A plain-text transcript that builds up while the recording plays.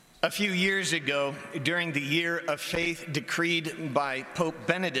A few years ago, during the year of faith decreed by Pope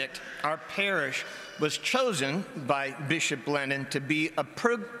Benedict, our parish was chosen by Bishop Lennon to be a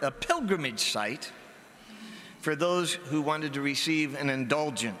pilgrimage site for those who wanted to receive an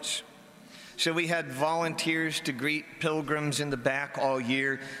indulgence. So we had volunteers to greet pilgrims in the back all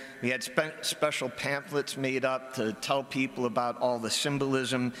year. We had special pamphlets made up to tell people about all the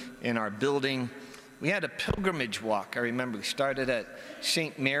symbolism in our building. We had a pilgrimage walk. I remember we started at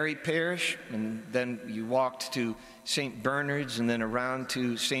St. Mary Parish, and then you walked to St. Bernard's, and then around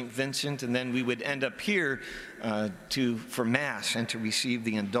to St. Vincent, and then we would end up here for Mass and to receive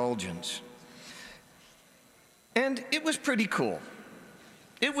the indulgence. And it was pretty cool.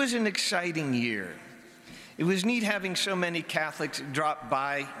 It was an exciting year. It was neat having so many Catholics drop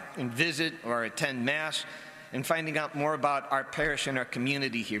by and visit or attend Mass, and finding out more about our parish and our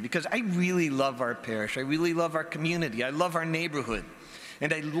community here, because I really love our parish. I really love our community. I love our neighborhood.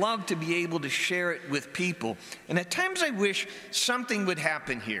 And I love to be able to share it with people. And at times I wish something would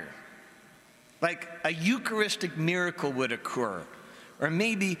happen here. Like a Eucharistic miracle would occur. Or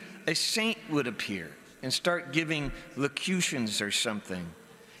maybe a saint would appear and start giving locutions or something.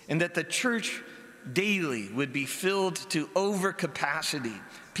 And that the church daily would be filled to overcapacity,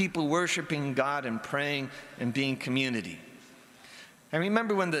 people worshiping God and praying and being community. I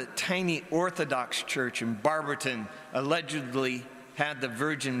remember when the tiny Orthodox church in Barberton allegedly had the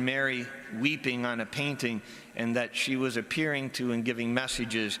Virgin Mary weeping on a painting, and that she was appearing to and giving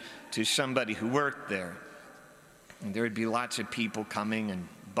messages to somebody who worked there. And there would be lots of people coming and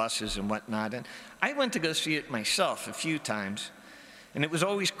buses and whatnot. And I went to go see it myself a few times. And it was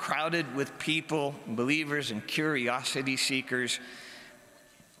always crowded with people, believers, and curiosity seekers.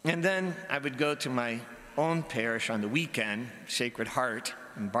 And then I would go to my own parish on the weekend, Sacred Heart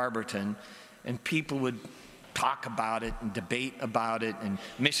in Barberton, and people would talk about it and debate about it. And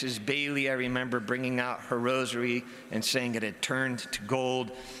Mrs. Bailey, I remember bringing out her rosary and saying it had turned to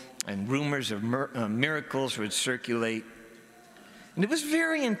gold, and rumors of miracles would circulate. And it was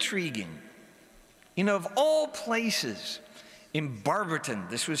very intriguing. You know, of all places, in Barberton,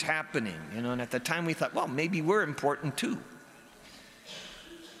 this was happening, and at the time we thought, well, maybe we're important too.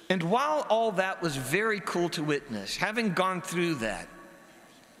 And while all that was very cool to witness, having gone through that,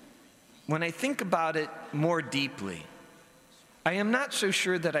 when I think about it more deeply, I am not so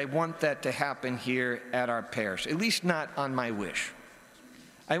sure that I want that to happen here at our parish, at least not on my wish.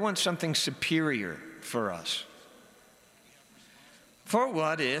 I want something superior for us. For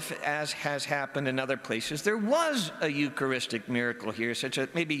what if, as has happened in other places, there was a Eucharistic miracle here, such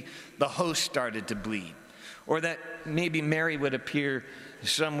that maybe the host started to bleed, or that maybe Mary would appear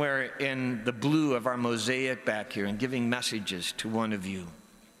somewhere in the blue of our mosaic back here and giving messages to one of you.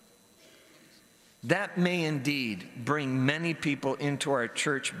 That may indeed bring many people into our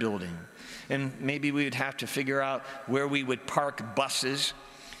church building, and maybe we would have to figure out where we would park buses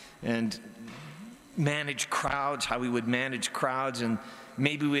and manage crowds, how we would manage crowds, and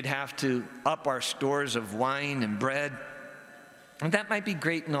maybe we'd have to up our stores of wine and bread. And that might be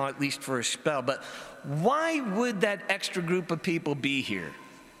great and all, at least for a spell, but why would that extra group of people be here?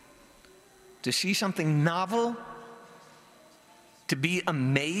 To see something novel? To be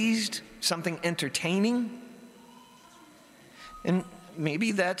amazed? Something entertaining? And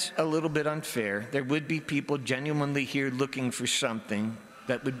maybe that's a little bit unfair. There would be people genuinely here looking for something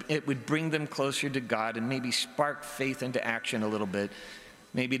that would bring them closer to God and maybe spark faith into action a little bit,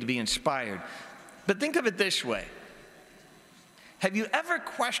 maybe to be inspired. But think of it this way. Have you ever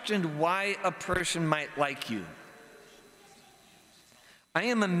questioned why a person might like you? I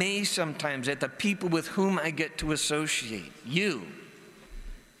am amazed sometimes at the people with whom I get to associate, you.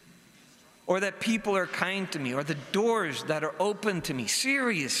 Or that people are kind to me, or the doors that are open to me,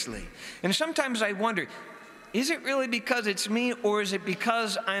 seriously. And sometimes I wonder, is it really because it's me, or is it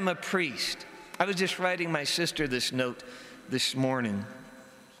because I'm a priest? I was just writing my sister this note this morning.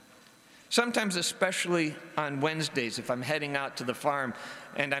 Sometimes, especially on Wednesdays, if I'm heading out to the farm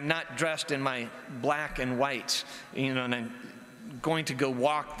and I'm not dressed in my black and whites, and I'm going to go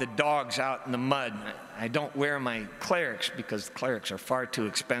walk the dogs out in the mud, I don't wear my clerics because clerics are far too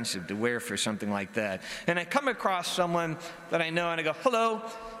expensive to wear for something like that. And I come across someone that I know and I go, hello.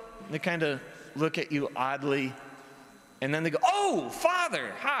 And they kind of look at you oddly, and then they go, oh,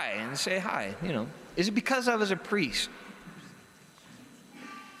 Father, hi, and say hi. Is it because I was a priest?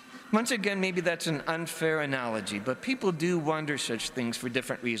 Once again, maybe that's an unfair analogy, but people do wonder such things for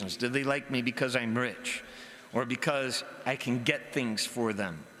different reasons. Do they like me because I'm rich, or because I can get things for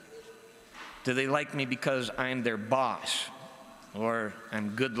them? Do they like me because I'm their boss, or I'm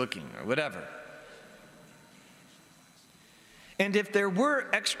good looking, or whatever? And if there were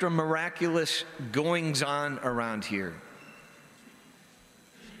extra miraculous goings-on around here,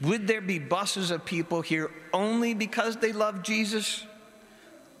 would there be buses of people here only because they love Jesus,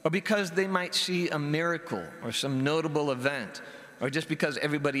 or because they might see a miracle or some notable event, or just because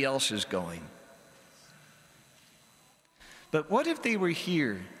everybody else is going? But what if they were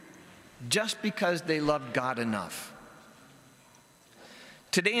here just because they loved God enough?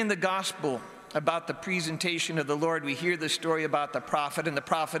 Today in the gospel about the presentation of the Lord, we hear the story about the prophet, and the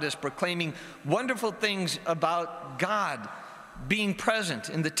prophet is proclaiming wonderful things about God being present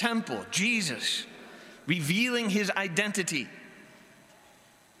in the temple, Jesus, revealing his identity.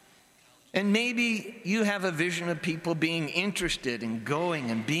 And maybe you have a vision of people being interested in going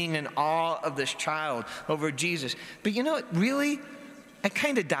and being in awe of this child over Jesus. But you know what, really, I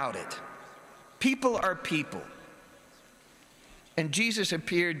kind of doubt it. People are people. And Jesus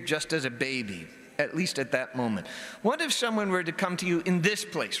appeared just as a baby, at least at that moment. What if someone were to come to you in this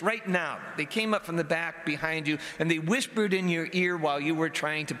place right now? They came up from the back behind you and they whispered in your ear while you were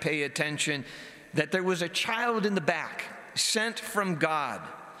trying to pay attention that there was a child in the back sent from God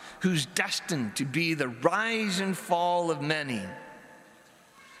who's destined to be the rise and fall of many.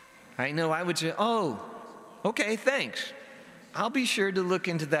 I know I would say, oh, okay, thanks. I'll be sure to look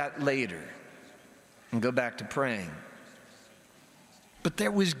into that later and go back to praying. But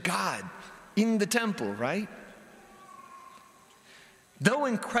there was God in the temple, right? Though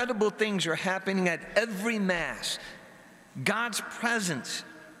incredible things are happening at every Mass, God's presence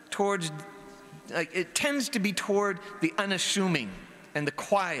it tends to be toward the unassuming and the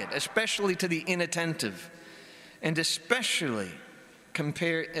quiet, especially to the inattentive, and especially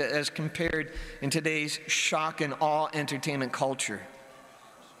as compared in today's shock and awe entertainment culture.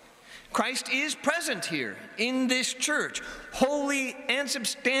 Christ is present here in this church, wholly and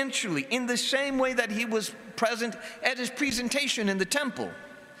substantially, in the same way that he was present at his presentation in the temple.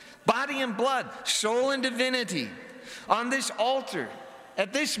 Body and blood, soul and divinity, on this altar,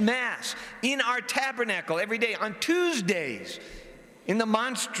 at this Mass, in our tabernacle every day, on Tuesdays, in the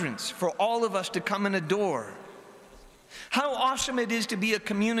monstrance for all of us to come and adore. How awesome it is to be a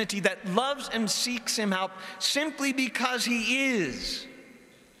community that loves and seeks him out simply because he is.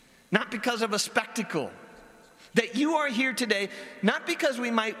 Not because of a spectacle. That you are here today, not because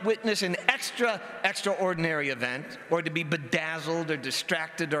we might witness an extraordinary event, or to be bedazzled or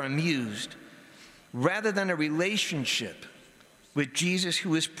distracted or amused, rather than a relationship with Jesus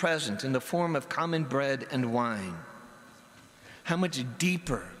who is present in the form of common bread and wine. How much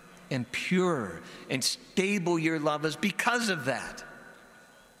deeper and purer and stable your love is because of that.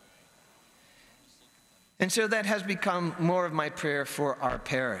 And so that has become more of my prayer for our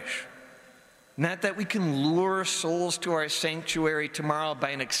parish. Not that we can lure souls to our sanctuary tomorrow by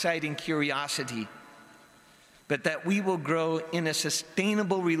an exciting curiosity, but that we will grow in a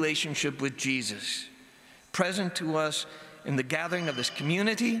sustainable relationship with Jesus, present to us in the gathering of this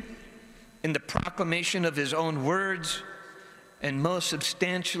community, in the proclamation of his own words, and most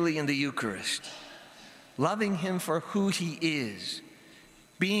substantially in the Eucharist, loving him for who he is,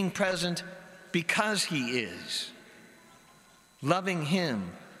 being present because he is, loving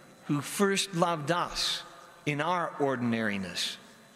him who first loved us in our ordinariness,